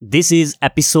This is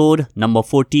episode number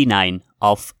 49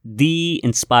 of The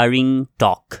Inspiring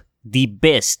Talk, the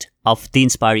best of The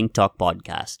Inspiring Talk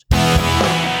podcast.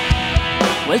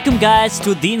 Welcome guys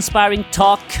to The Inspiring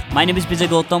Talk. My name is Vijay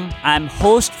Gautam. I'm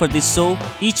host for this show.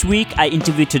 Each week I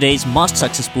interview today's most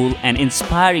successful and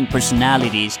inspiring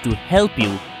personalities to help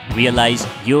you realize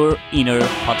your inner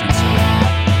potential.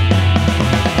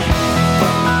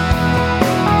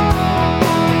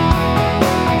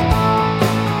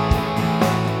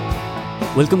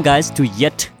 Welcome guys to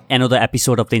yet another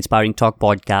episode of the Inspiring Talk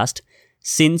podcast.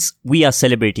 Since we are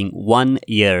celebrating 1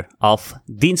 year of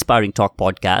the Inspiring Talk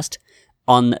podcast,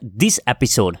 on this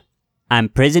episode, I'm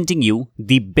presenting you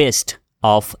the best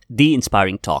of the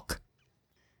Inspiring Talk.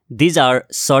 These are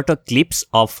shorter clips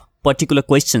of particular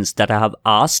questions that I have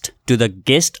asked to the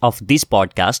guest of this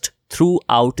podcast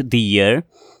throughout the year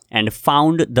and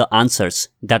found the answers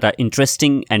that are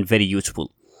interesting and very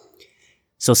useful.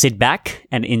 So sit back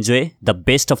and enjoy the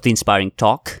best of the Inspiring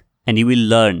Talk, and you will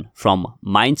learn from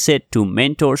mindset to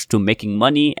mentors to making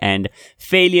money and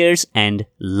failures and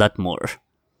lot more.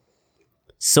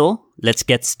 So let's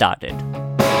get started.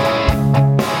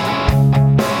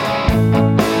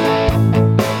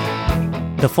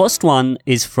 The first one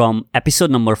is from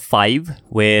episode number 5,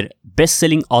 where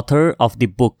best-selling author of the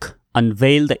book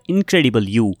Unveil the Incredible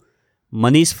You,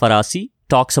 Manish Farasi,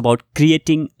 talks about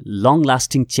creating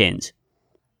long-lasting change.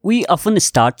 We often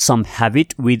start some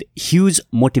habit with huge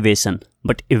motivation,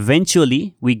 but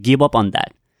eventually we give up on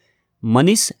that.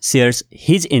 Manish shares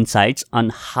his insights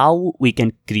on how we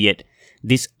can create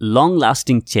this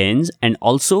long-lasting change and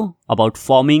also about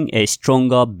forming a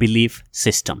stronger belief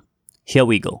system. Here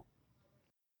we go.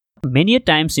 Many a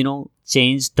times,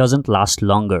 change doesn't last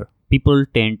longer. People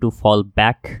tend to fall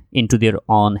back into their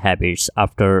own habits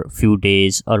after a few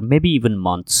days or maybe even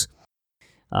months.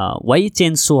 Why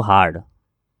change so hard?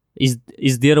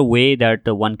 Is there a way that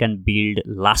one can build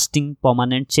lasting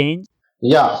permanent change?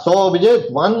 Yeah, so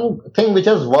Vijay, one thing which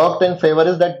has worked in favor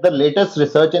is that the latest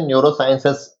research in neuroscience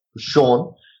has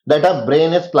shown that our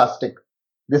brain is plastic.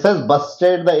 This has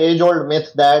busted the age-old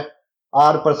myth that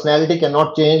our personality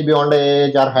cannot change beyond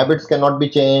age, our habits cannot be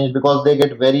changed because they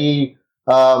get very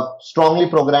strongly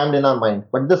programmed in our mind.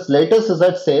 But this latest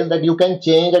research says that you can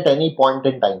change at any point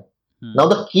in time. Now,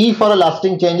 the key for a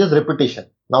lasting change is repetition.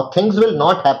 Now, things will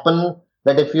not happen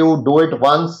that if you do it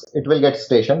once, it will get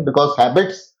stationed, because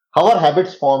how are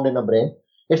habits formed in a brain?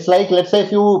 It's like, let's say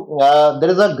if you, assume there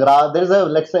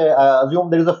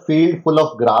is a field full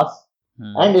of grass.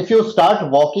 And if you start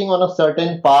walking on a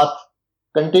certain path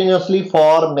continuously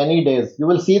for many days, you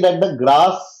will see that the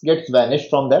grass gets vanished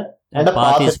from there. And a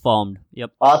path is formed.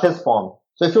 Yep. Path is formed.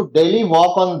 So if you daily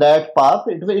walk on that path,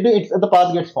 the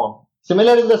path gets formed.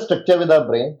 Similar is the structure with our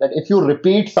brain, that if you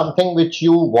repeat something which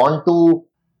you want to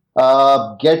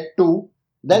get to,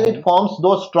 then it forms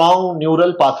those strong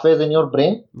neural pathways in your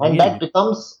brain, and that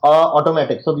becomes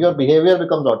automatic. So your behavior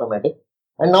becomes automatic.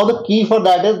 And now the key for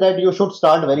that is that you should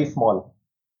start very small.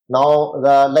 Now,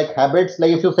 like habits,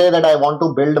 like if you say that I want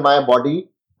to build my body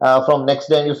from next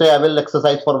day, and you say I will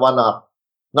exercise for 1 hour.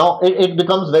 Now it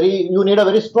becomes you need a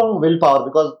very strong willpower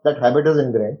because that habit is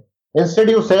ingrained. Instead,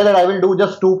 you say that I will do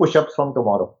just 2 push-ups from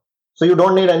tomorrow. So you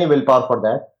don't need any willpower for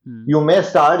that. You may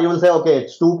start, you will say, okay,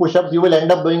 it's 2 push-ups. You will end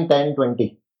up doing 10,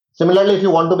 20. Similarly, if you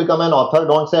want to become an author,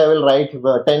 don't say I will write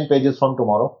 10 pages from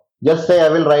tomorrow. Just say I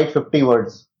will write 50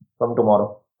 words from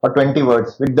tomorrow or 20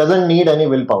 words. It doesn't need any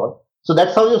willpower. So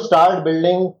that's how you start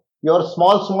building your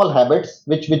small habits,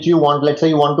 which you want. Let's say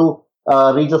you want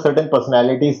to reach a certain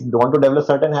personality, you want to develop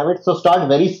certain habits. So start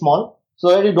very small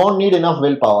so that you don't need enough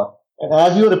willpower. And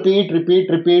as you repeat,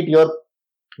 your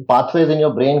pathways in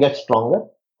your brain get stronger,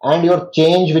 and your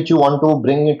change which you want to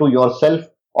bring into yourself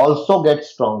also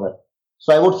gets stronger.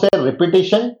 So I would say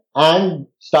repetition and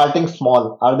starting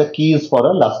small are the keys for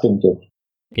a lasting change.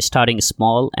 Starting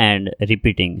small and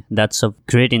repeating. That's a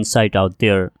great insight out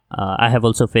there. I have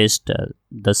also faced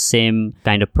the same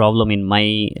kind of problem in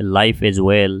my life as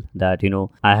well, that,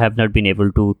 I have not been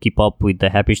able to keep up with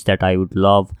the habits that I would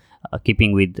love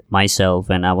keeping with myself,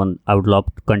 and I would love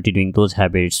continuing those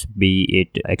habits, be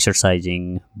it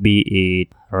exercising, be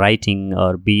it writing,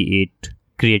 or be it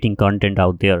creating content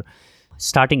out there.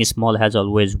 Starting small has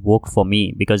always worked for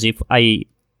me, because if I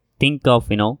think of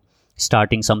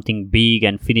starting something big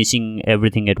and finishing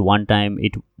everything at one time,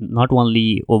 it not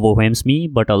only overwhelms me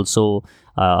but also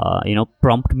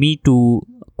prompt me to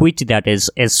quit that as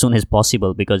soon as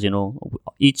possible, because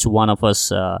each one of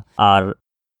us are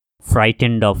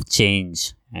frightened of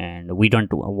change, and we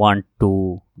don't want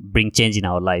to bring change in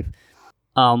our life.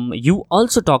 You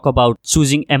also talk about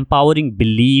choosing empowering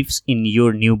beliefs in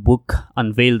your new book,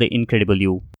 Unveil the Incredible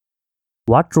You.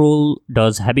 What role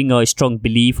does having a strong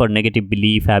belief or negative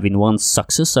belief have in one's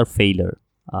success or failure?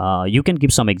 You can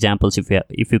give some examples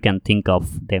if you can think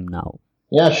of them now.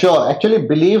 Yeah, sure. Actually,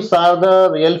 beliefs are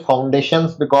the real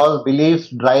foundations because beliefs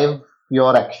drive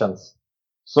your actions.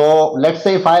 So let's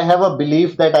say if I have a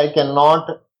belief that I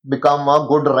cannot become a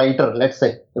good writer, let's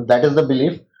say if that is the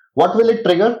belief, what will it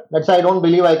trigger? Let's say I don't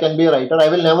believe I can be a writer. I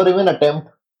will never even attempt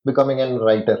becoming a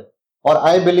writer. Or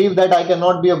I believe that I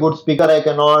cannot be a good speaker.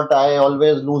 I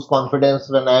always lose confidence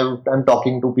when I'm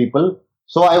talking to people.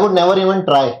 So I would never even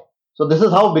try. So this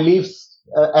is how beliefs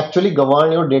actually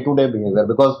govern your day-to-day behavior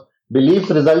because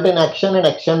beliefs result in action and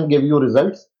action give you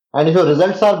results. And if your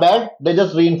results are bad, they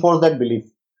just reinforce that belief.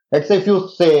 Let's say if you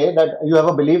say that you have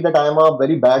a belief that I am a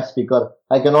very bad speaker,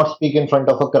 I cannot speak in front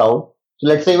of a crowd. So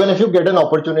let's say even if you get an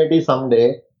opportunity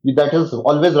someday, that is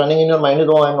always running in your mind is,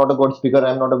 oh, I'm not a good speaker,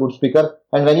 I'm not a good speaker.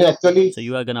 And when you actually, So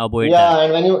you are gonna avoid yeah, that.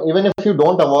 and when you, even if you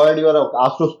don't avoid, you are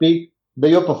asked to speak,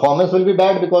 your performance will be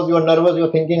bad because you are nervous,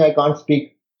 you're thinking, I can't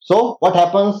speak. So what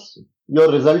happens?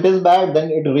 Your result is bad, then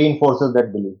it reinforces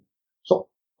that belief. So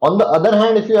on the other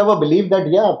hand, if you have a belief that,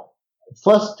 yeah,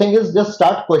 first thing is just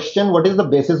start question what is the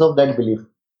basis of that belief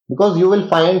because you will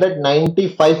find that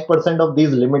 95% of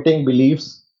these limiting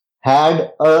beliefs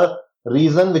had a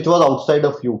reason which was outside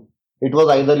of you. It was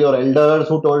either your elders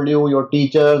who told you, your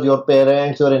teachers, your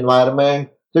parents, your environment.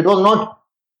 So it was not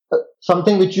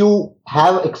something which you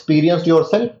have experienced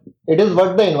yourself. It is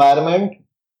what the environment,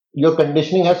 your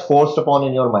conditioning has forced upon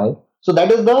in your mind. So that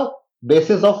is the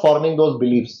basis of forming those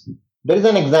beliefs. There is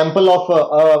an example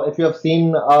of if you have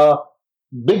seen a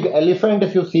big elephant,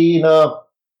 if you see in a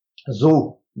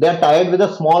zoo, they are tied with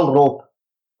a small rope,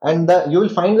 and you will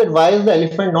find that why is the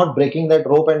elephant not breaking that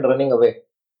rope and running away?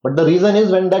 But the reason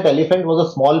is when that elephant was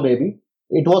a small baby,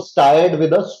 it was tied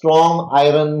with a strong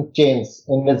iron chains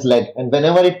in its leg, and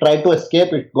whenever it tried to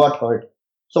escape, it got hurt.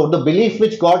 So the belief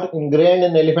which got ingrained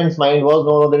in the elephant's mind was,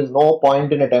 no, there is no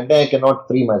point in attempting, I cannot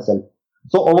free myself.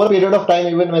 So over a period of time,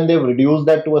 even when they've reduced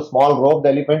that to a small rope, the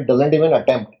elephant doesn't even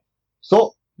attempt.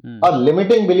 So Hmm. a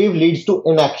limiting belief leads to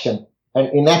inaction, and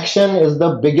inaction is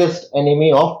the biggest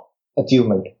enemy of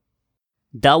achievement.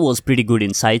 That was pretty good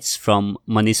insights from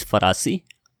Manish Farasi.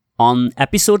 On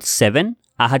episode 7,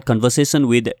 I had conversation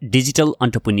with digital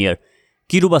entrepreneur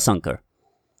Kiruba Sankar.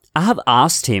 I have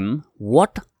asked him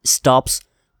what stops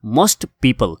most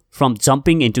people from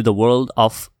jumping into the world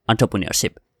of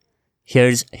entrepreneurship.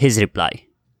 Here's his reply.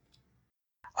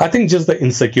 I think just the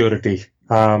insecurity.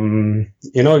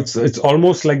 It's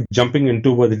almost like jumping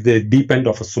into the deep end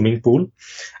of a swimming pool.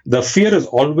 The fear is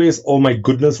always, oh my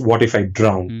goodness, what if I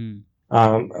drown?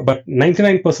 But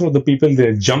 99% of the people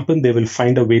they jump in, they will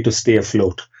find a way to stay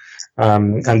afloat,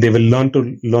 and they will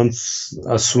learn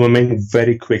swimming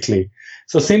very quickly.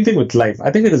 So same thing with life.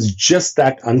 I think it is just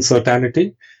that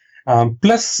uncertainty.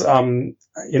 Plus,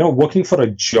 working for a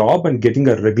job and getting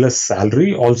a regular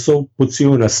salary also puts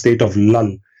you in a state of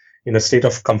lull, in a state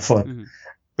of comfort. Mhm.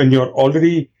 When you're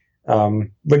already,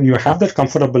 when you have that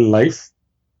comfortable life,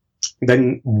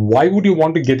 then why would you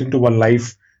want to get into a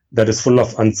life that is full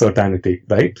of uncertainty,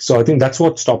 right? So I think that's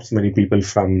what stops many people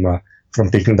from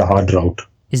taking the hard route.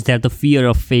 Is there the fear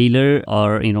of failure,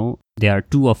 or they are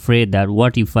too afraid that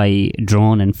what if I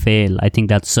drown and fail? I think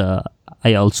that's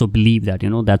I also believe that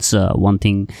that's one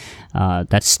thing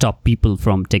that stop people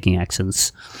from taking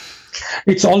actions.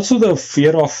 It's also the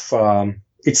fear of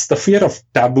it's the fear of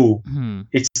taboo.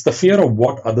 It's the fear of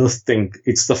what others think.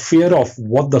 It's the fear of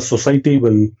what the society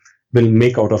will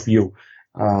make out of you.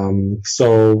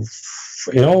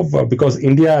 Because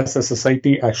India as a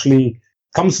society actually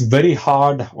comes very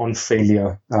hard on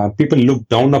failure. People look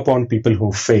down upon people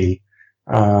who fail.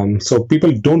 So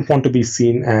people don't want to be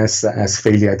seen as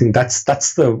failure. I think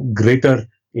that's the greater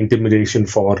intimidation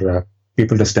for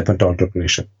people to step into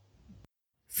entrepreneurship.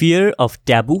 Fear of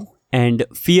taboo and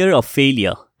fear of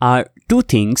failure are two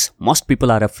things most people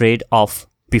are afraid of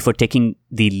before taking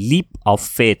the leap of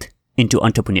faith into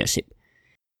entrepreneurship.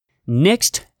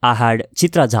 Next, I had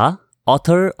Chitra Jha,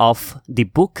 author of the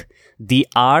book The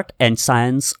Art and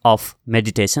Science of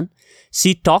Meditation.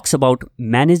 She talks about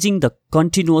managing the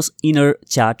continuous inner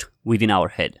chat within our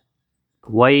head.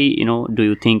 Why, do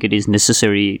you think it is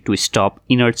necessary to stop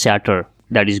inner chatter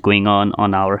that is going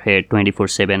on our head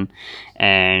 24/7,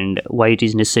 and why it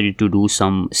is necessary to do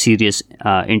some serious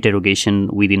interrogation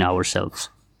within ourselves?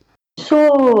 So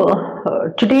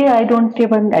today I don't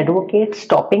even advocate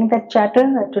stopping that chatter.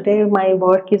 Today my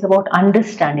work is about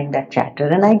understanding that chatter.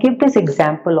 And I give this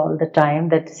example all the time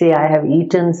that say I have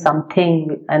eaten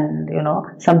something and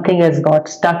something has got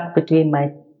stuck between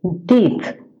my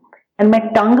teeth and my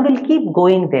tongue will keep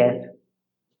going there.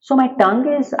 So my tongue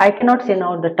is, I cannot say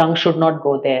now the tongue should not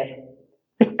go there.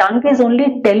 The tongue is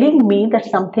only telling me that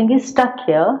something is stuck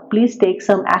here. Please take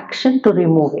some action to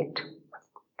remove it.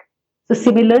 So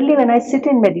similarly, when I sit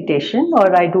in meditation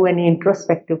or I do any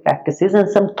introspective practices and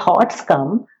some thoughts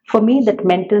come, for me that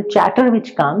mental chatter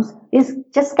which comes is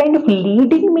just kind of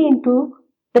leading me into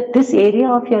that this area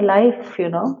of your life,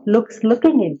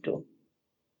 looking into.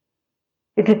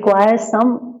 It requires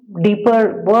some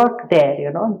deeper work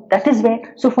there, That is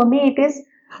where, so for me, it is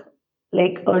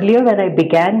like earlier when I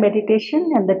began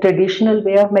meditation, and the traditional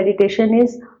way of meditation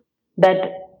is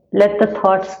that let the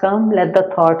thoughts come, let the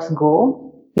thoughts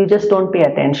go. You just don't pay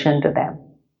attention to them,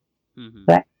 Mm-hmm.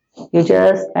 right? You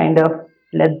just kind of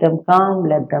let them come,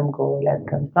 let them go, let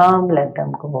them come, let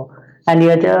them go, and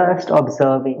you're just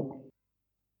observing.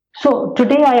 So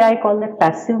today I call that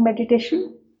passive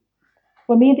meditation.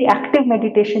 For me, the active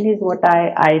meditation is what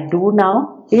I do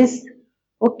now is,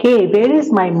 okay, where is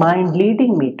my mind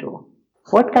leading me to?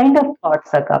 What kind of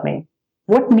thoughts are coming?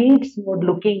 What needs more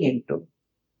looking into?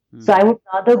 So I would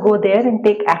rather go there and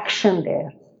take action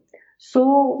there.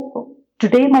 So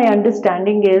today my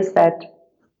understanding is that,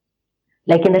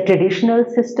 like in the traditional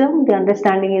system, the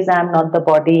understanding is I am not the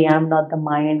body, I am not the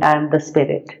mind, I am the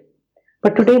spirit.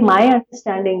 But today, my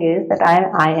understanding is that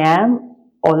I am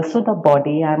also the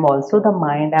body, I'm also the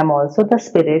mind, I'm also the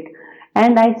spirit,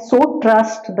 and I so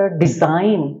trust the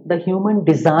design, the human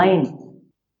design,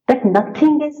 that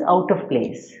nothing is out of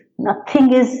place.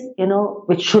 Nothing is,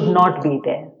 which should not be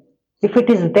there. If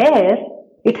it is there,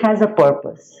 it has a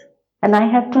purpose. And I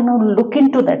have to now look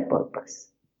into that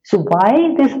purpose. So,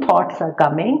 why these thoughts are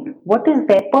coming? What is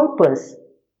their purpose?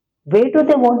 Where do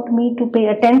they want me to pay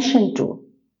attention to?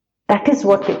 That is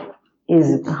what it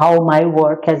is, how my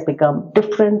work has become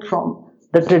different from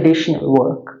the traditional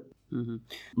work. Mm-hmm.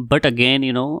 But again,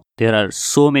 there are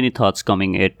so many thoughts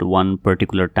coming at one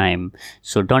particular time.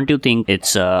 So don't you think it's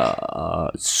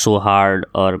so hard,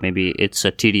 or maybe it's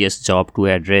a tedious job to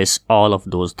address all of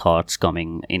those thoughts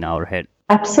coming in our head?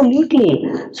 Absolutely.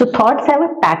 So thoughts have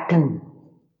a pattern.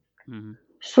 Mm-hmm.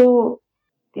 So,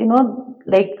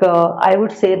 I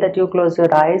would say that you close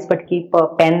your eyes, but keep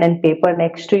a pen and paper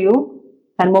next to you.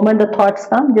 And moment the thoughts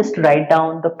come, just write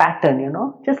down the pattern,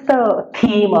 just the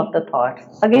theme of the thoughts.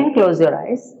 Again, close your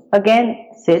eyes. Again,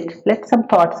 sit. Let some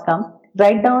thoughts come.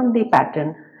 Write down the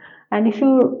pattern. And if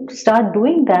you start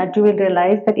doing that, you will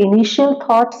realize that initial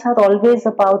thoughts are always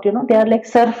about, they are like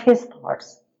surface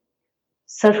thoughts,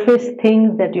 surface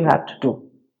things that you have to do.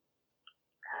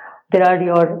 There are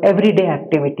your everyday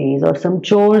activities or some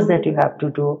chores that you have to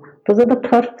do. Those are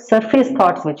the surface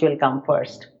thoughts which will come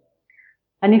first.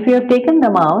 And if you have taken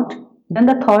them out,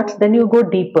 then you go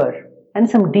deeper. And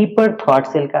some deeper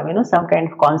thoughts will come, some kind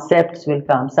of concepts will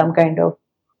come, some kind of.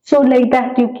 So, like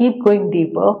that, you keep going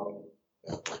deeper.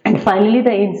 And finally,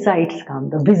 the insights come,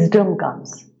 the wisdom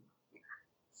comes.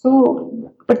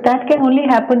 So, but that can only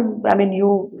happen. I mean,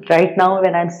 right now,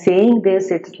 when I'm saying this,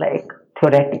 it's like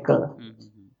theoretical. Mm-hmm.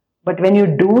 But when you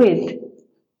do it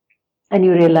and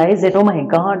you realize that, oh my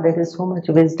God, there is so much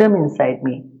wisdom inside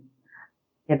me,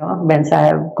 once I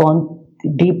have gone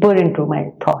deeper into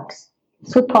my thoughts.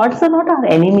 So thoughts are not our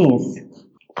enemies.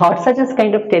 Thoughts are just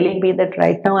kind of telling me that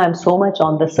right now I'm so much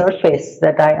on the surface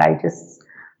that I just,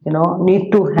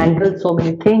 need to handle so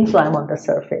many things, so I'm on the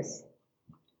surface.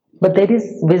 But there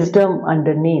is wisdom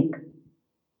underneath.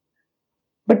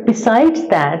 But besides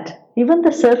that, even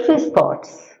the surface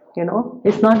thoughts,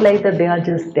 it's not like that they are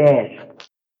just there.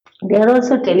 They are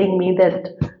also telling me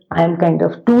that I am kind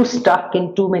of too stuck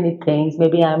in too many things.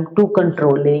 Maybe I'm too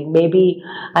controlling. Maybe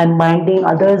I'm minding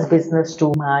others' business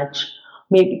too much.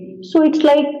 Maybe. So it's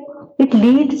like it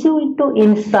leads you into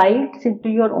insights into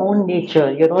your own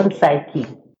nature, your own psyche,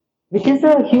 which is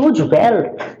a huge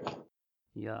wealth.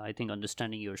 Yeah, I think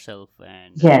understanding yourself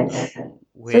and Yes.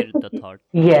 where the thought.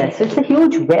 Yes, it's a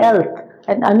huge wealth.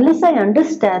 And unless I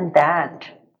understand that,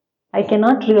 I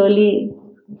cannot really,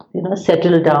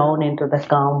 settle down into the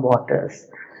calm waters.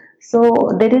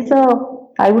 So there is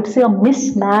I would say, a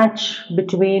mismatch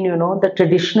between, the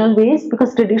traditional ways,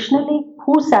 because traditionally,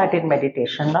 who sat in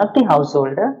meditation? Not the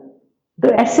householder.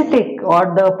 The ascetic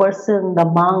or the person, the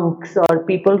monks or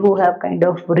people who have kind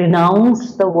of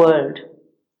renounced the world,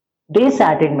 they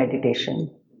sat in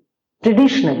meditation.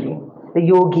 Traditionally, the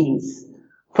yogis,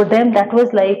 for them that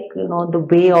was like, the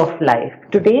way of life.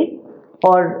 Today,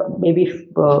 or maybe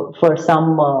for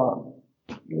some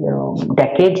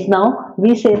decades now,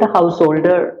 we say the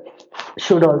householder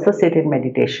should also sit in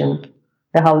meditation.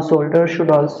 The householder should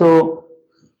also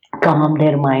calm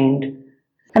their mind,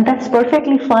 and that's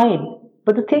perfectly fine.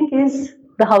 But the thing is,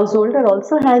 the householder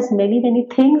also has many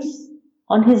things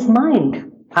on his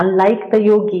mind. unlike the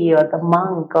yogi or the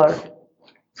monk, or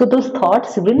so those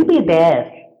thoughts will be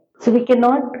there. So we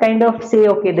cannot kind of say,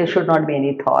 okay, there should not be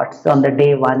any thoughts on the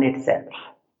day one itself.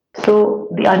 So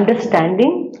the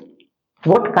understanding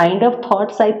what kind of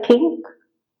thoughts I think,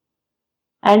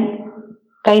 and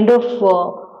kind of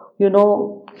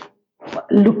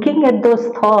looking at those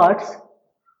thoughts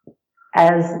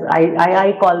as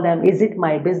I call them, is it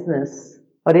my business,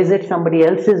 or is it somebody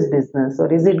else's business,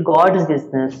 or is it God's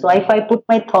business? So if I put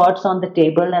my thoughts on the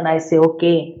table and I say,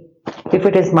 okay, if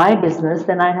it is my business,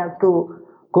 then I have to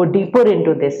go deeper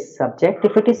into this subject.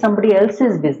 If it is somebody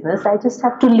else's business, I just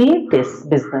have to leave this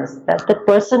business, let the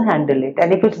person handle it.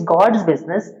 And if it's God's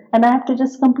business, and I have to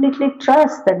just completely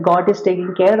trust that God is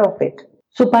taking care of it.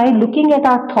 So by looking at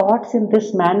our thoughts in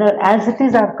this manner, as it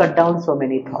is, I've cut down so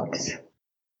many thoughts.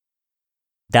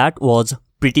 That was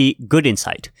pretty good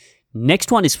insight.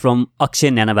 Next one is from Akshay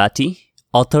Nanavati,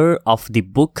 author of the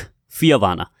book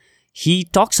Fearvana. He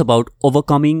talks about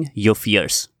overcoming your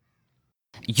fears.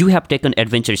 You have taken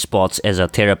adventure sports as a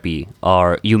therapy,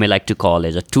 or you may like to call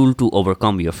as a tool to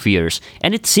overcome your fears.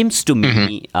 And it seems to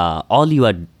me all you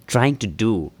are trying to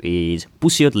do is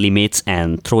push your limits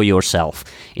and throw yourself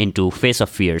into face of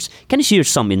fears. Can you share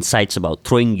some insights about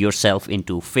throwing yourself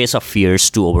into face of fears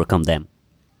to overcome them?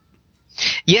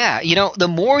 Yeah, the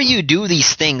more you do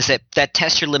these things that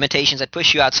test your limitations, that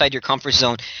push you outside your comfort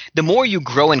zone, the more you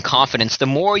grow in confidence, the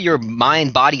more your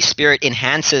mind, body, spirit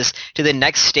enhances to the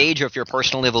next stage of your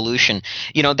personal evolution.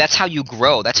 That's how you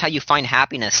grow. That's how you find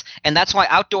happiness. And that's why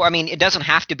outdoor, it doesn't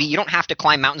have to be, you don't have to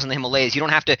climb mountains in the Himalayas. You don't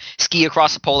have to ski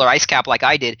across the polar ice cap like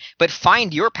I did, but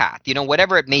find your path,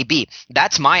 whatever it may be.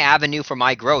 That's my avenue for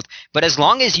my growth. But as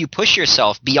long as you push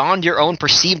yourself beyond your own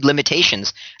perceived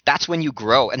limitations, that's when you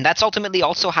grow. And that's ultimately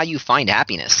also how you find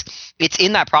happiness. It's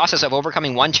in that process of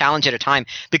overcoming one challenge at a time,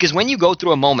 because when you go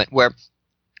through a moment where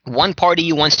one party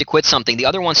you wants to quit something, the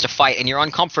other wants to fight, and you're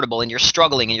uncomfortable and you're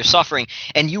struggling and you're suffering,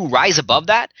 and you rise above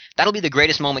that, that'll be the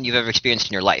greatest moment you've ever experienced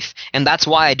in your life. And that's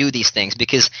why I do these things,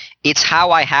 because it's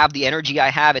how I have the energy I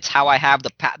have. It's how I have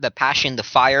the passion, the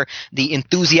fire, the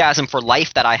enthusiasm for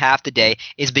life that I have today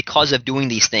is because of doing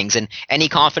these things. And any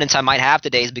confidence I might have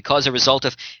today is because a result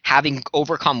of having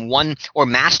overcome one or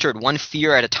mastered one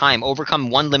fear at a time,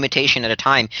 overcome one limitation at a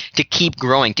time, to keep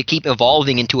growing, to keep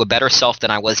evolving into a better self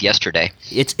than I was yesterday.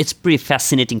 It's pretty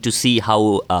fascinating to see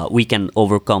how we can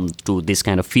overcome to this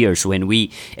kind of fears when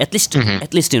we at least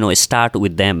start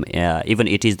with them, even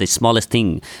it is the smallest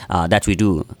thing that we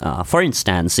do. For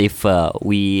instance, if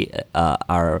we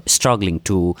are struggling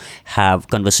to have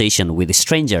conversation with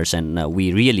strangers and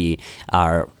we really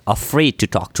are afraid to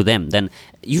talk to them, then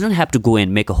you don't have to go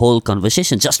and make a whole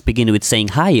conversation. Just begin with saying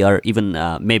hi, or even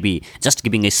maybe just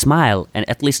giving a smile, and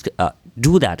at least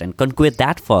do that and conquer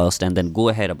that first, and then go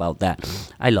ahead about that.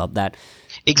 I love that.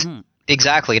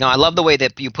 Exactly. I love the way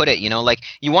that you put it, like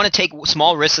you want to take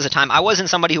small risks at a time. I wasn't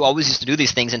somebody who always used to do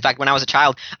these things. In fact, when I was a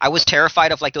child, I was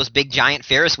terrified of like those big giant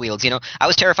Ferris wheels, I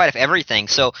was terrified of everything.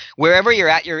 So wherever you're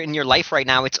at, you're in your life right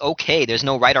now, it's okay. There's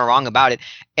no right or wrong about it.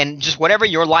 And just whatever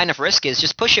your line of risk is,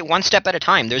 just push it one step at a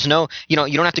time. There's no, you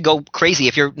don't have to go crazy.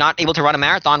 If you're not able to run a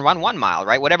marathon, run 1 mile,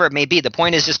 right? Whatever it may be. The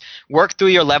point is just work through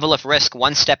your level of risk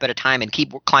one step at a time and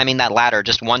keep climbing that ladder,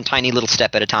 just one tiny little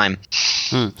step at a time.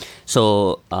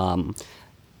 So,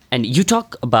 and you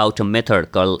talk about a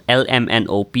method called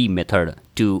LMNOP method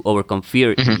to overcome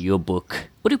fear in your book.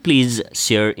 Would you please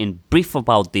share in brief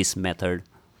about this method?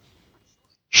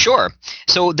 Sure.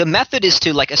 So the method is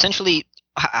to essentially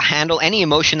handle any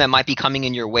emotion that might be coming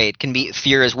in your way. It can be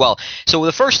fear as well. So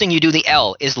the first thing you do, the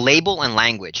L, is label and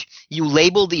language. You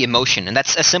label the emotion, and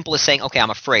that's as simple as saying, okay, I'm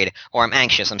afraid, or I'm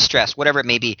anxious, I'm stressed, whatever it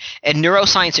may be. And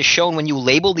neuroscience has shown when you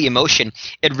label the emotion,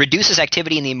 it reduces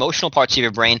activity in the emotional parts of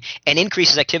your brain and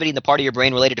increases activity in the part of your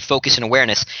brain related to focus and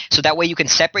awareness. So that way you can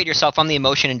separate yourself from the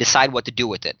emotion and decide what to do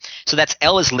with it. So that's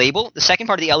L is label. The second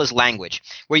part of the L is language,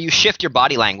 where you shift your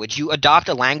body language. You adopt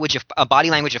a body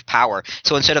language of power.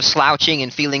 So instead of slouching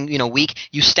and feeling weak,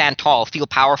 you stand tall, feel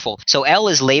powerful. So L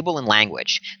is label and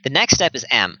language. The next step is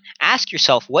M. Ask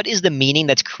yourself, what is the meaning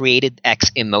that's created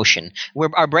X emotion? Where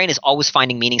our brain is always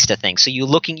finding meanings to things. So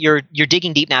you're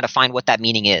digging deep now to find what that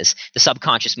meaning is, the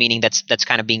subconscious meaning that's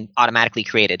kind of being automatically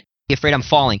created. Afraid I'm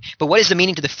falling. But what is the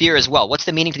meaning to the fear as well? What's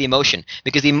the meaning to the emotion?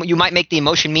 Because you might make the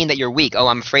emotion mean that you're weak. Oh,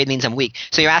 I'm afraid means I'm weak.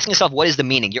 So you're asking yourself, what is the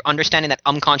meaning? You're understanding that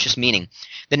unconscious meaning.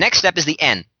 The next step is the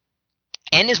N.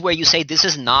 N is where you say, this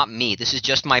is not me. This is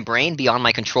just my brain beyond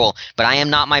my control. But I am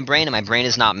not my brain, and my brain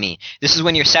is not me. This is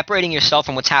when you're separating yourself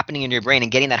from what's happening in your brain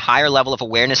and getting that higher level of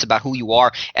awareness about who you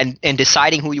are and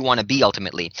deciding who you want to be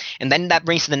ultimately. And then that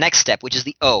brings to the next step, which is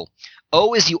the O.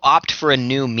 O is you opt for a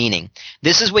new meaning.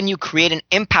 This is when you create an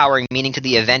empowering meaning to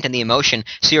the event and the emotion,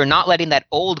 so you're not letting that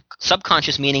old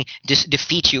subconscious meaning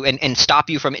defeat you and stop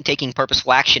you from taking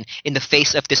purposeful action in the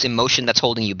face of this emotion that's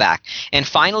holding you back. And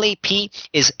finally, P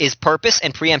is purpose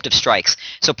and preemptive strikes.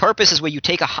 So purpose is where you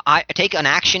take an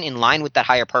action in line with that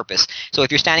higher purpose. So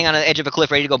if you're standing on the edge of a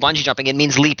cliff ready to go bungee jumping, it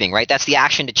means leaping, right? That's the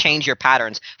action to change your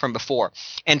patterns from before.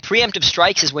 And preemptive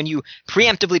strikes is when you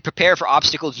preemptively prepare for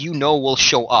obstacles you know will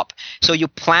show up. So you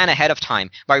plan ahead of time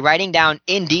by writing down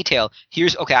in detail,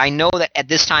 I know that at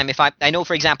this time, I know,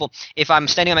 for example, if I'm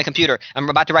standing on my computer, I'm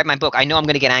about to write my book, I know I'm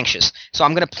going to get anxious. So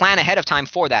I'm going to plan ahead of time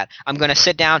for that. I'm going to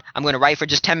sit down, I'm going to write for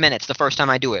just 10 minutes the first time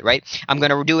I do it, right? I'm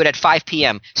going to do it at 5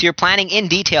 p.m. So you're planning in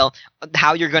detail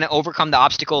how you're going to overcome the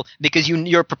obstacle because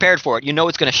you're prepared for it. You know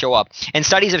it's going to show up. And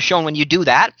studies have shown when you do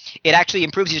that, it actually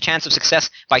improves your chance of success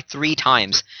by 3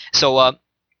 times. So,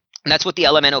 and that's what the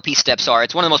LMNOP steps are.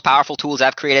 It's one of the most powerful tools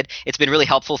I've created. It's been really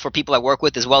helpful for people I work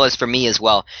with as well as for me as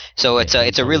well. So it's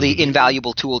a really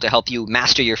invaluable tool to help you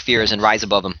master your fears and rise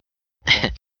above them.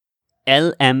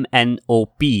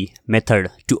 LMNOP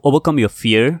method to overcome your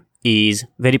fear is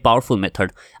very powerful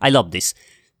method. I love this.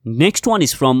 Next one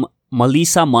is from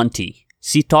Melissa Monti.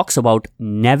 She talks about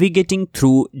navigating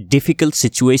through difficult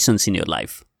situations in your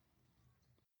life.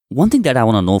 One thing that I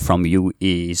want to know from you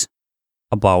is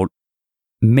about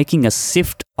making a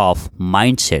shift of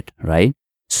mindset, right?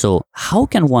 So how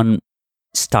can one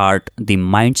start the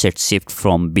mindset shift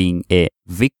from being a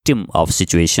victim of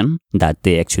situation that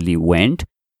they actually went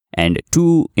and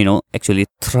to, actually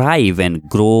thrive and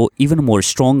grow even more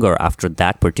stronger after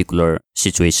that particular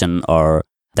situation or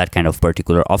that kind of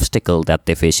particular obstacle that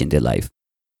they face in their life?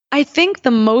 I think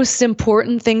the most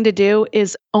important thing to do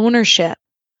is ownership.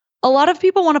 A lot of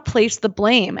people want to place the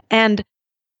blame, and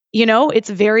it's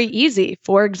very easy.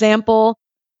 For example,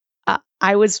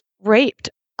 I was raped.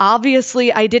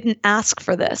 Obviously, I didn't ask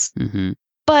for this. Mm-hmm.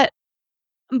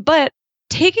 But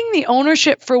taking the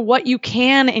ownership for what you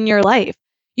can in your life,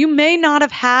 you may not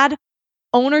have had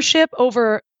ownership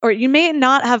over, or you may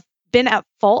not have been at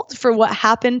fault for what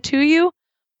happened to you,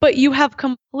 but you have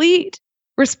complete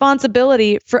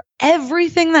responsibility for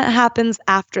everything that happens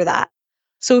after that.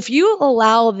 So if you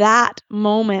allow that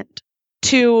moment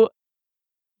to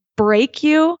break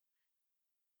you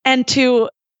and to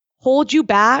hold you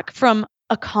back from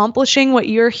accomplishing what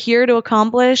you're here to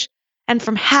accomplish and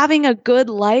from having a good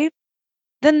life,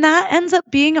 then that ends up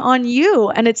being on you,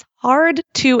 and it's hard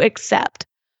to accept.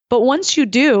 But once you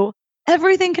do,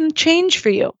 everything can change for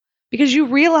you because you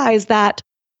realize that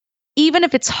even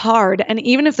if it's hard and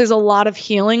even if there's a lot of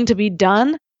healing to be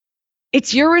done,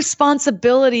 it's your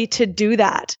responsibility to do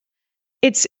that.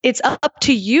 It's up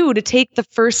to you to take the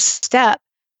first step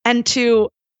and to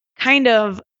kind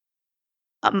of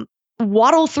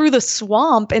waddle through the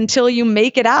swamp until you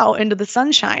make it out into the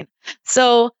sunshine.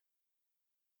 So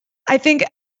I think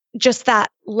just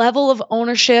that level of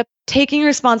ownership, taking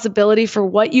responsibility for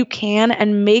what you can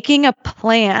and making a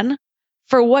plan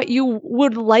for what you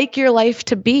would like your life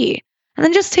to be. And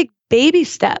then just take baby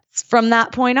steps from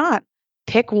that point on.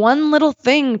 Pick one little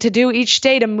thing to do each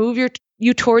day to move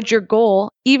you towards your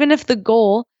goal, even if the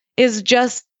goal is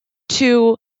just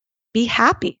to be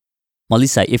happy.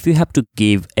 Melissa, if you have to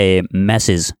give a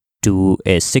message to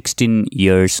a 16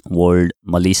 years old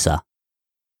Melissa,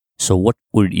 so what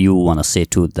would you want to say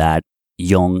to that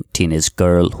young teenage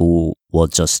girl who was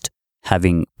just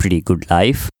having pretty good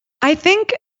life? I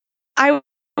think I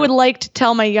would like to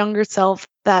tell my younger self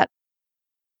that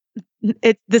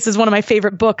this is one of my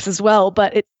favorite books as well,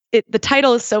 but the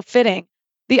title is so fitting.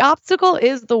 The obstacle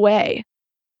is the way.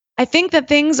 I think that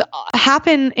things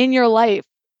happen in your life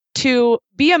to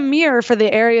be a mirror for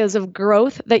the areas of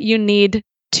growth that you need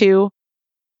to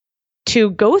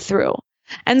go through.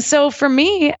 And so for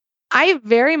me, I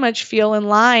very much feel in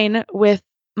line with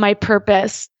my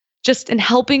purpose, just in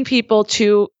helping people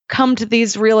to come to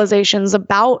these realizations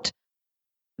about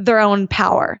their own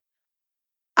power.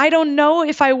 I don't know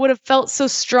if I would have felt so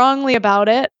strongly about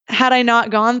it had I not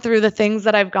gone through the things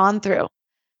that I've gone through.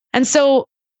 And so,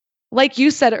 like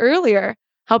you said earlier,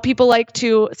 how people like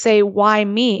to say, why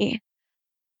me?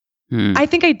 I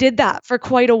think I did that for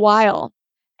quite a while.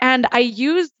 And I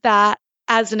used that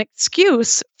as an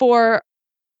excuse for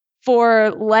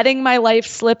letting my life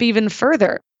slip even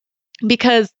further.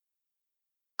 Because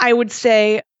I would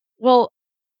say, well,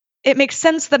 it makes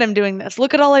sense that I'm doing this.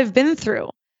 Look at all I've been through.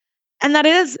 And that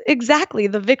is exactly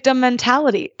the victim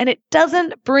mentality. And it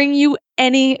doesn't bring you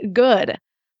any good.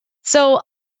 So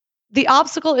the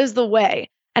obstacle is the way.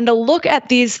 And to look at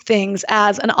these things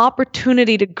as an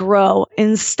opportunity to grow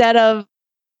instead of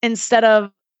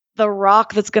the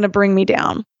rock that's going to bring me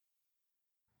down.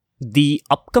 The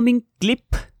upcoming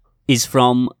clip is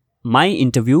from my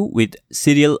interview with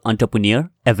serial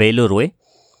entrepreneur Avelo Roy.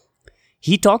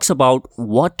 He talks about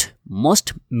what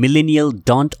most millennials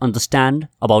don't understand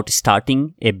about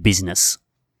starting a business.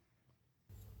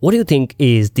 What do you think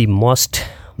is the most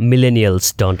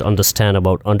millennials don't understand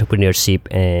about entrepreneurship,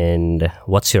 and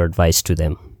what's your advice to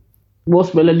them?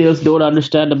 Most millennials don't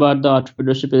understand about the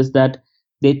entrepreneurship is that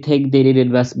they think they need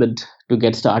investment to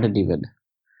get started even.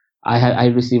 I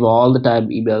receive all the time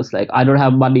emails like, I don't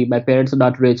have money, my parents are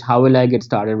not rich, how will I get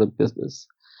started with business?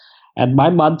 And my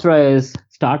mantra is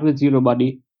start with zero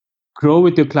money, grow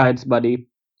with your clients' money,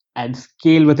 and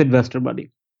scale with investor money.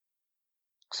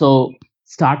 So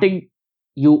starting,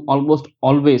 you almost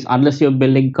always, unless you're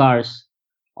building cars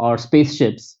or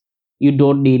spaceships, you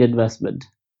don't need investment.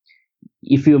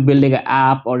 If you're building an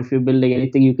app or if you're building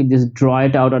anything, you can just draw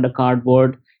it out on a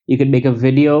cardboard. You can make a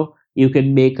video. You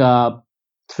can make a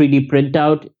 3D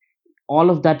printout. All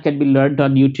of that can be learned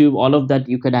on YouTube. All of that,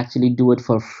 you can actually do it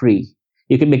for free.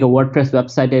 You can make a WordPress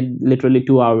website in literally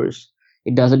 2 hours.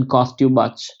 It doesn't cost you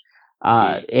much.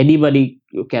 Anybody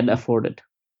can afford it,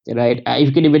 right?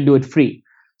 You can even do it free.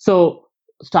 So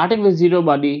starting with zero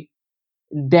money,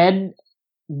 then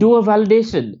do a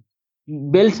validation.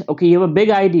 Build, okay, you have a big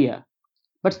idea,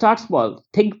 but start small.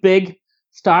 Think big,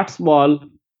 start small,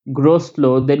 grow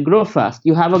slow, then grow fast.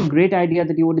 You have a great idea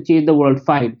that you want to change the world,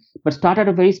 fine. But start at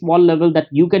a very small level that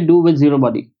you can do with zero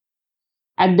money.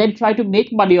 And then try to make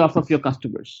money off of your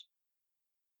customers.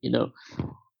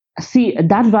 See,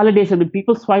 that validation, when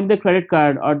people swipe their credit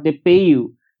card or they pay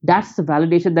you, that's the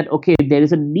validation that, okay, there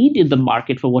is a need in the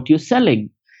market for what you're selling.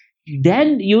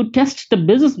 Then you test the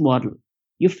business model.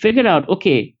 You figure out,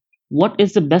 okay, what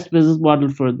is the best business model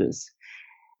for this?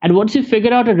 And once you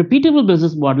figure out a repeatable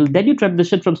business model, then you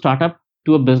transition from startup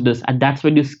to a business. And that's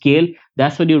when you scale.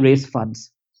 That's when you raise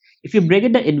funds. If you bring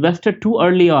in the investor too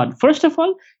early on, first of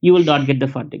all, you will not get the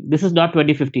funding. This is not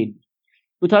 2015.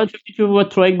 2015, people were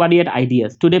throwing money at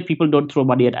ideas. Today, people don't throw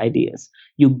money at ideas.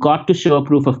 You got to show a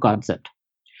proof of concept.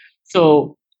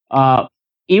 So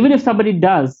even if somebody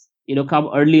does,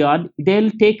 come early on, they'll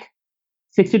take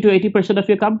 60 to 80% of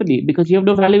your company because you have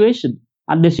no valuation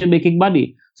unless you're making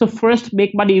money. So first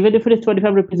make money, even if it is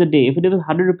 25 rupees a day, if it is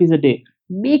 100 rupees a day,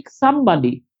 make some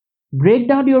money. Break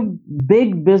down your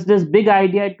big business, big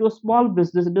idea into a small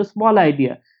business, into a small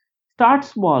idea. Start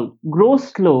small, grow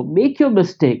slow, make your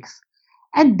mistakes,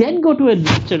 and then go to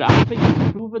investor after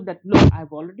you've proven that, look,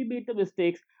 I've already made the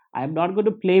mistakes. I'm not going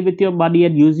to play with your money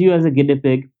and use you as a guinea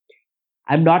pig.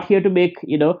 I'm not here to make,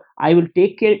 I will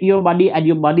take care of your money, and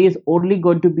your money is only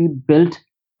going to be built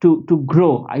to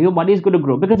grow. Your money is going to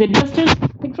grow because investors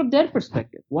think from their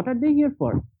perspective. What are they here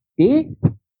for? They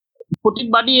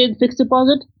putting money in fixed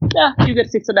deposit, you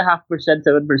get 6.5%,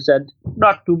 7%,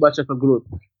 not too much of a growth.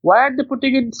 Why are they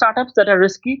putting in startups that are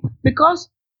risky? Because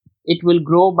it will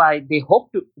grow they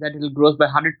hope that it will grow by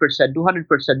 100%, 200%,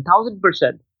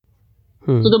 1000%.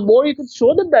 So the more you can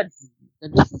show them that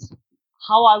this is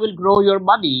how I will grow your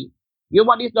money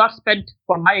is not spent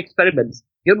for my experiments.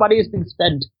 Your money is being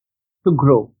spent to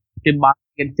grow in marketing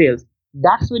and sales.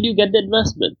 That's when you get the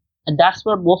investment. And that's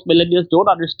where most millennials don't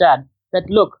understand that,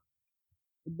 look,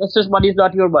 investors' money is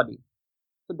not your money.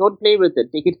 So don't play with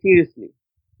it. Take it seriously.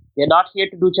 They're not here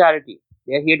to do charity.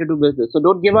 They're here to do business. So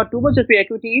don't give out too much of your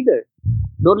equity either.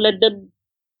 Don't let them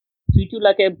treat you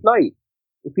like an employee.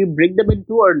 If you bring them in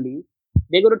too early,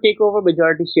 they're going to take over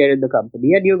majority share in the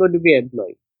company and you're going to be an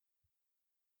employee.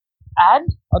 And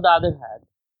on the other hand,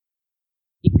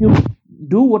 if you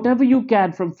do whatever you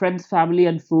can from friends, family,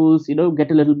 and fools,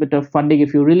 get a little bit of funding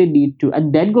if you really need to,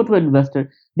 and then go to an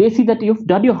investor, they see that you've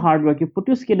done your hard work, you've put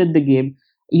your skin in the game,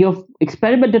 you've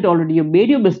experimented already, you've made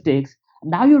your mistakes,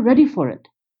 now you're ready for it.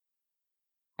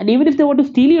 And even if they want to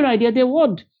steal your idea, they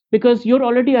won't, because you're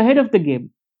already ahead of the game.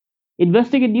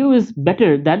 Investing in you is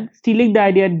better than stealing the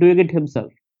idea and doing it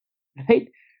himself, right?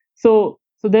 So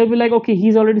they'll be like, okay,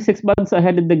 he's already 6 months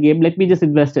ahead in the game. Let me just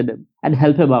invest in him and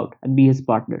help him out and be his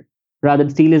partner rather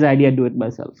than steal his idea and do it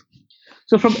myself.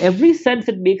 So from every sense,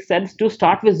 it makes sense to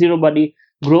start with zero money,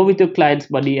 grow with your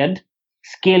clients' money, and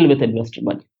scale with investor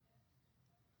money.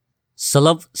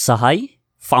 Salav Sahai,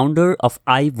 founder of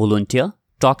I Volunteer,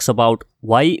 talks about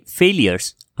why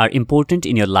failures are important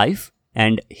in your life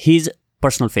and his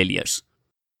personal failures.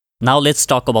 Now let's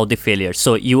talk about the failures.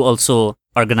 So you also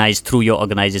organize through your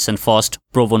organization first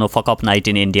Pro Bono Fuck Up Night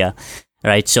in India,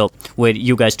 right? So where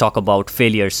you guys talk about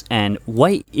failures and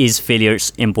why is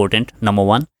failures important, number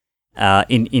one,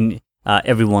 in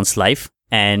everyone's life,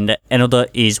 and another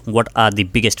is what are the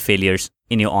biggest failures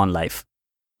in your own life?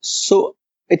 So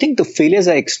I think the failures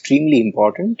are extremely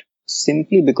important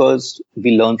simply because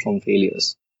we learn from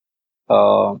failures.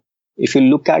 If you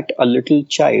look at a little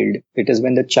child, it is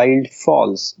when the child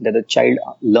falls that the child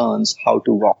learns how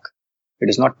to walk. It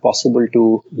is not possible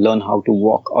to learn how to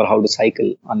walk or how to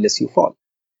cycle unless you fall.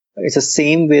 It's the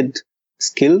same with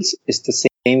skills. It's the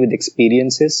same with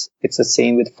experiences. It's the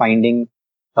same with finding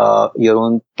your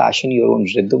own passion, your own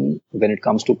rhythm when it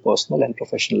comes to personal and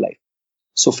professional life.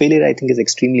 So failure, I think, is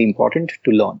extremely important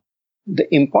to learn.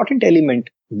 The important element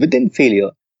within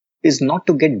failure is not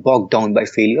to get bogged down by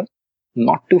failure,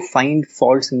 not to find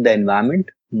faults in the environment,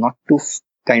 not to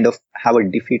kind of have a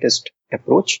defeatist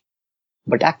approach,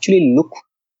 but actually look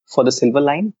for the silver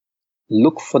line,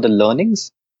 look for the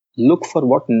learnings, look for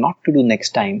what not to do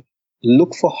next time,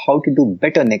 look for how to do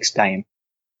better next time,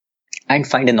 and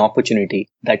find an opportunity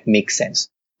that makes sense.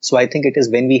 So I think it is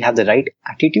when we have the right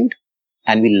attitude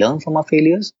and we learn from our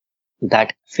failures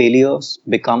that failures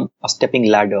become a stepping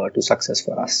ladder to success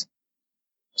for us.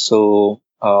 So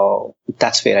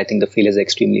that's where I think the failures are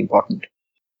extremely important.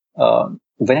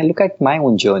 When I look at my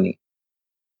own journey,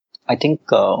 I think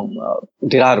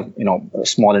there are,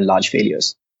 small and large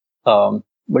failures. But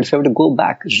if I were to go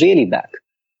back, really back,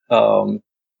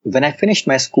 when I finished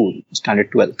my school,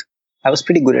 standard 12th, I was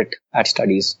pretty good at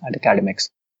studies, at academics.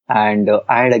 And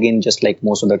I had, again, just like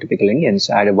most of the typical Indians,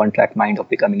 I had a one-track mind of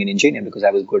becoming an engineer because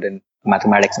I was good in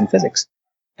mathematics and physics.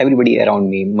 Everybody around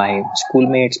me, my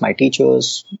schoolmates, my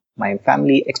teachers, my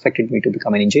family expected me to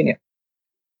become an engineer.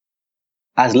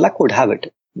 As luck would have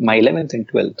it, my 11th and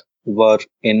 12th were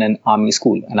in an army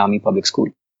school, an army public school.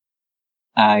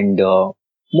 And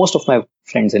most of my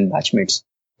friends and batchmates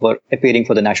were appearing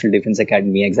for the National Defense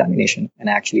Academy examination, and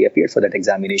I actually appeared for that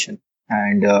examination.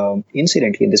 And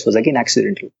incidentally, this was again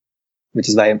accidental, which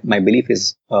is why my belief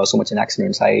is so much in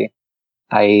accidents.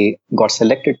 I got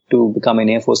selected to become an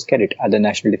Air Force cadet at the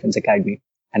National Defense Academy,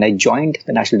 and I joined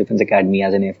the National Defense Academy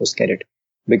as an Air Force cadet,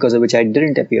 because of which I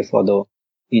didn't appear for the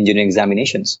engineering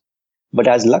examinations. But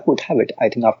as luck would have it, I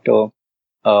think after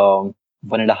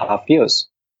 1.5 years,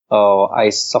 I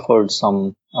suffered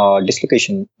some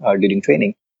dislocation during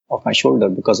training of my shoulder,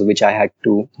 because of which I had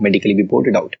to medically be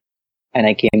boarded out, and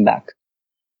I came back.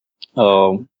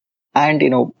 And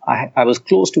I was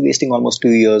close to wasting almost 2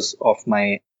 years of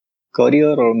my career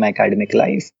or my academic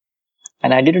life,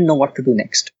 and I didn't know what to do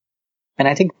next. And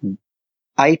I think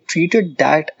I treated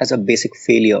that as a basic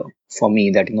failure for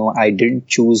me, that, I didn't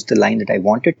choose the line that I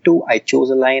wanted to. I chose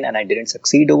a line and I didn't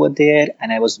succeed over there,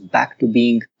 and I was back to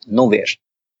being nowhere.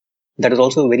 That is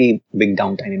also a very big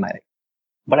downtime in my life.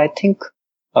 But I think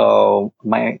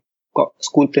my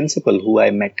school principal, who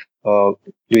I met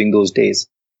during those days,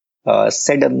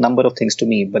 said a number of things to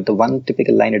me. But the one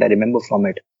typical line that I remember from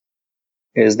it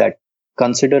is that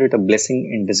consider it a blessing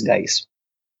in disguise.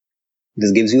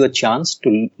 This gives you a chance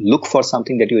to look for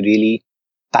something that you're really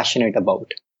passionate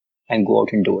about and go out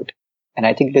and do it. And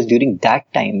I think it is during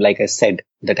that time, like I said,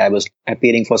 that I was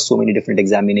appearing for so many different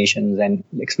examinations and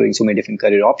exploring so many different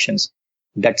career options,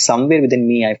 that somewhere within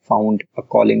me, I found a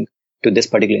calling to this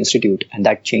particular institute, and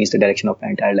that changed the direction of my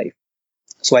entire life.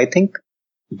 So I think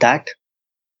that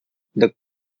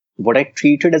what I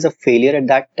treated as a failure at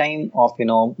that time of,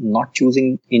 not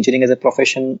choosing engineering as a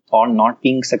profession or not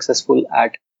being successful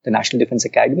at the National Defense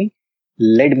Academy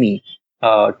led me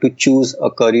to choose a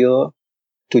career,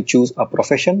 to choose a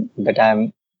profession that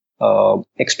I'm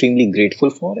extremely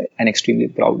grateful for and extremely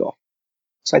proud of.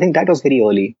 So I think that was very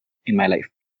early in my life.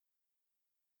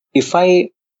 If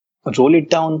I roll it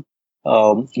down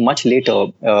much later,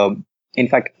 in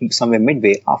fact, somewhere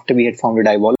midway after we had founded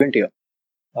iVolunteer,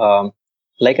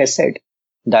 like I said,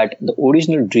 that the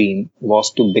original dream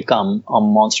was to become a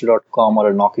Monster.com or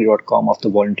a Naukri.com of the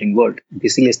volunteering world,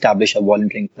 basically establish a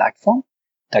volunteering platform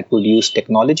that would use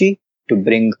technology to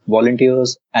bring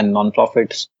volunteers and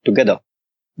nonprofits together.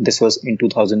 This was in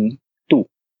 2002.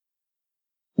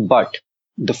 But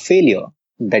the failure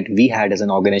that we had as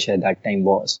an organization at that time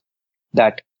was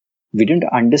that we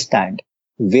didn't understand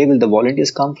where will the volunteers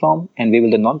come from and where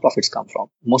will the nonprofits come from.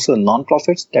 Most of the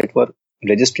nonprofits that were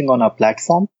registering on our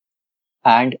platform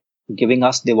and giving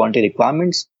us their volunteer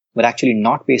requirements were actually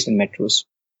not based in metros.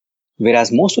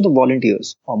 Whereas most of the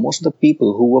volunteers or most of the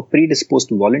people who were predisposed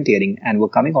to volunteering and were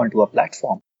coming onto our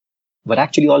platform were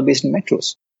actually all based in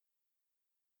metros.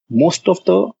 Most of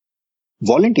the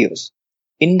volunteers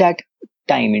in that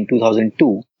time in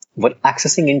 2002 were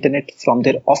accessing internet from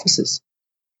their offices,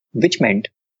 which meant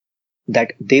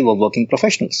that they were working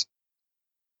professionals.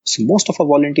 So most of our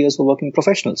volunteers were working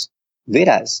professionals,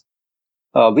 whereas,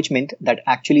 which meant that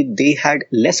actually they had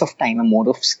less of time and more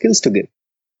of skills to give.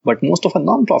 But most of our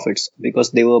nonprofits,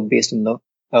 because they were based in the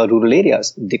rural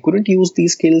areas, they couldn't use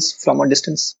these skills from a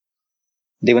distance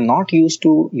They were not used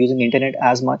to using internet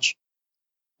as much.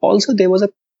 Also, there was a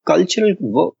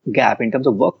cultural gap in terms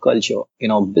of work culture.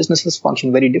 Businesses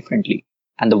function very differently,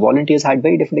 and the volunteers had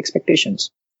very different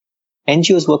expectations.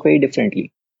 NGOs work very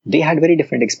differently. They had very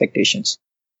different expectations.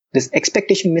 This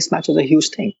expectation mismatch was a huge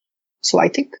thing. So I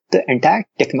think the entire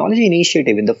technology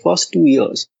initiative in the first 2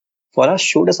 years for us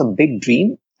showed us a big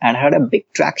dream and had a big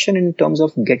traction in terms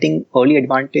of getting early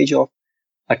advantage of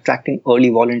attracting early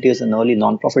volunteers and early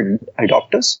nonprofit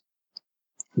adopters.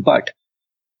 But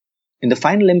in the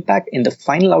final impact, in the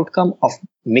final outcome of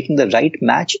making the right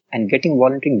match and getting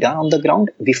volunteering done on the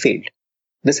ground, we failed.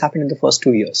 This happened in the first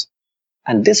 2 years.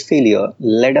 And this failure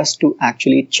led us to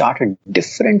actually chart a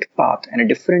different path and a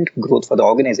different growth for the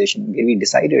organization, where we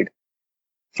decided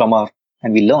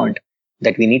and we learned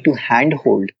that we need to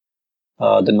handhold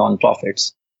the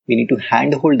nonprofits. We need to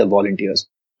handhold the volunteers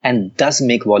and thus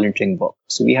make volunteering work.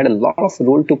 So we had a lot of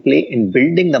role to play in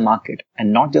building the market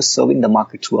and not just serving the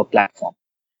market through a platform.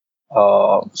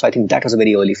 So I think that was a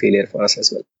very early failure for us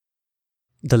as well.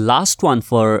 The last one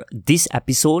for this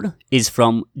episode is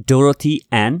from Dorothy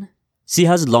Ann. She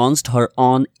has launched her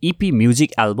own EP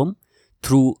music album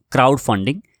through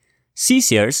crowdfunding. She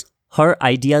shares her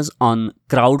ideas on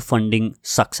crowdfunding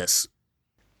success.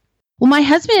 Well, my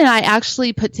husband and I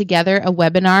actually put together a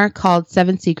webinar called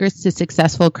 7 Secrets to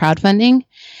Successful Crowdfunding.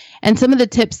 And some of the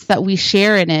tips that we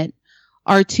share in it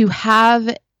are to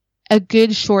have a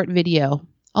good short video.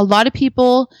 A lot of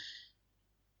people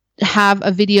have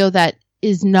a video that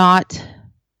is not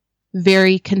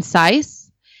very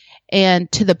concise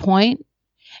and to the point.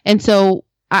 And so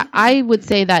I would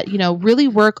say that, really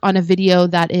work on a video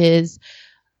that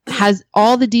has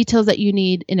all the details that you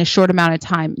need in a short amount of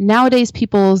time. Nowadays,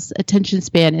 people's attention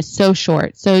span is so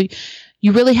short. So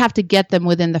you really have to get them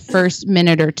within the first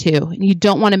minute or two. And you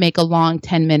don't want to make a long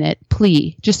 10-minute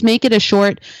plea. Just make it a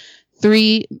short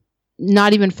 3,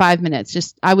 not even 5 minutes.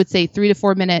 Just, I would say 3 to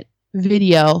 4 minute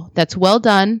video that's well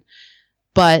done,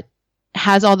 but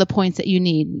has all the points that you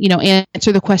need.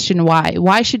 Answer the question why.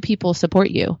 Why should people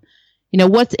support you?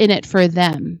 What's in it for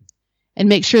them? And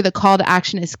make sure the call to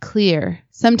action is clear.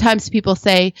 Sometimes people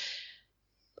say,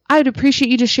 I would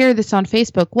appreciate you to share this on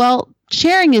Facebook. Well,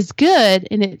 sharing is good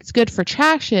and it's good for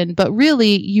traction, but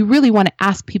you really want to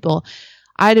ask people,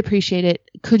 I'd appreciate it.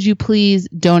 Could you please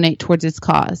donate towards this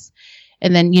cause?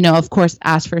 And then, of course,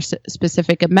 ask for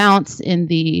specific amounts in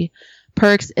the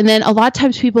perks. And then a lot of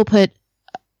times people put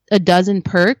a dozen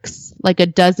perks, like a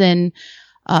dozen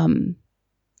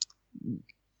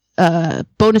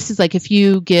bonuses, like if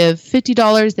you give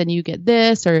 $50, then you get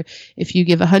this, or if you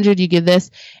give $100, you give this.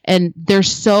 And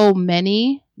there's so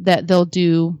many that they'll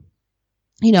do,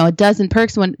 a dozen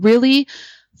perks when really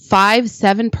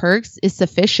 5-7 perks is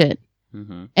sufficient.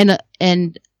 Mm-hmm.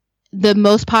 And the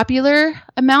most popular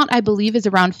amount, I believe, is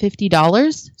around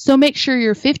 $50. So make sure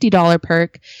your $50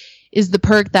 perk is the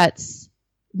perk that's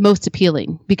most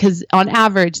appealing, because on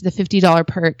average, the $50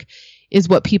 perk is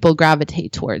what people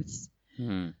gravitate towards.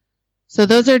 Mm-hmm. So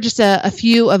those are just a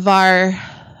few of our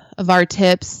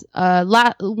tips.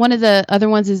 One of the other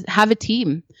ones is have a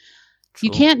team. True.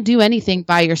 You can't do anything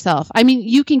by yourself. I mean,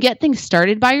 you can get things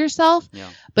started by yourself,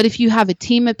 but if you have a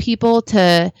team of people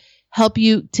to help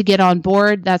you to get on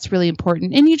board, that's really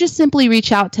important. And you just simply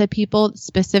reach out to people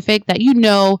specific that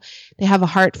they have a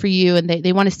heart for you and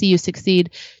they want to see you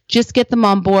succeed. Just get them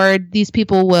on board. These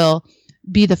people will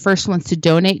be the first ones to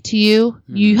donate to you.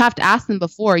 Mm-hmm. You have to ask them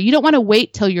before. You don't want to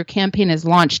wait till your campaign is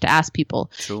launched to ask people.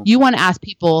 True. You want to ask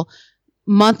people a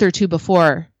month or 2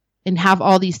 before and have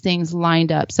all these things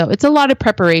lined up. So it's a lot of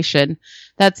preparation.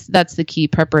 That's the key,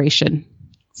 preparation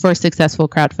for successful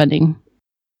crowdfunding.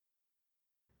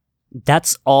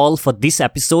 That's all for this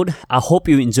episode. I hope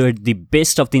you enjoyed the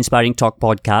Best of the Inspiring Talk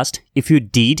podcast. If you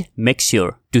did, make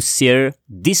sure to share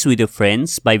this with your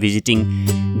friends by visiting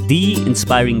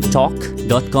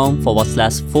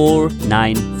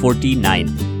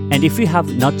theinspiringtalk.com/4949. And if you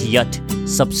have not yet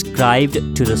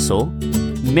subscribed to the show,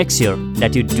 make sure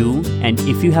that you do. And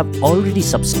if you have already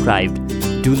subscribed,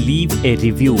 do leave a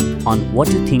review on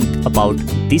what you think about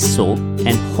this show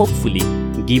and hopefully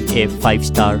give a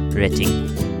 5-star rating.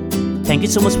 Thank you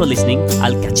so much for listening.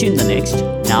 I'll catch you in the next.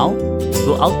 Now,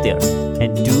 go out there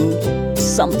and do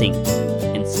something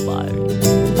inspired.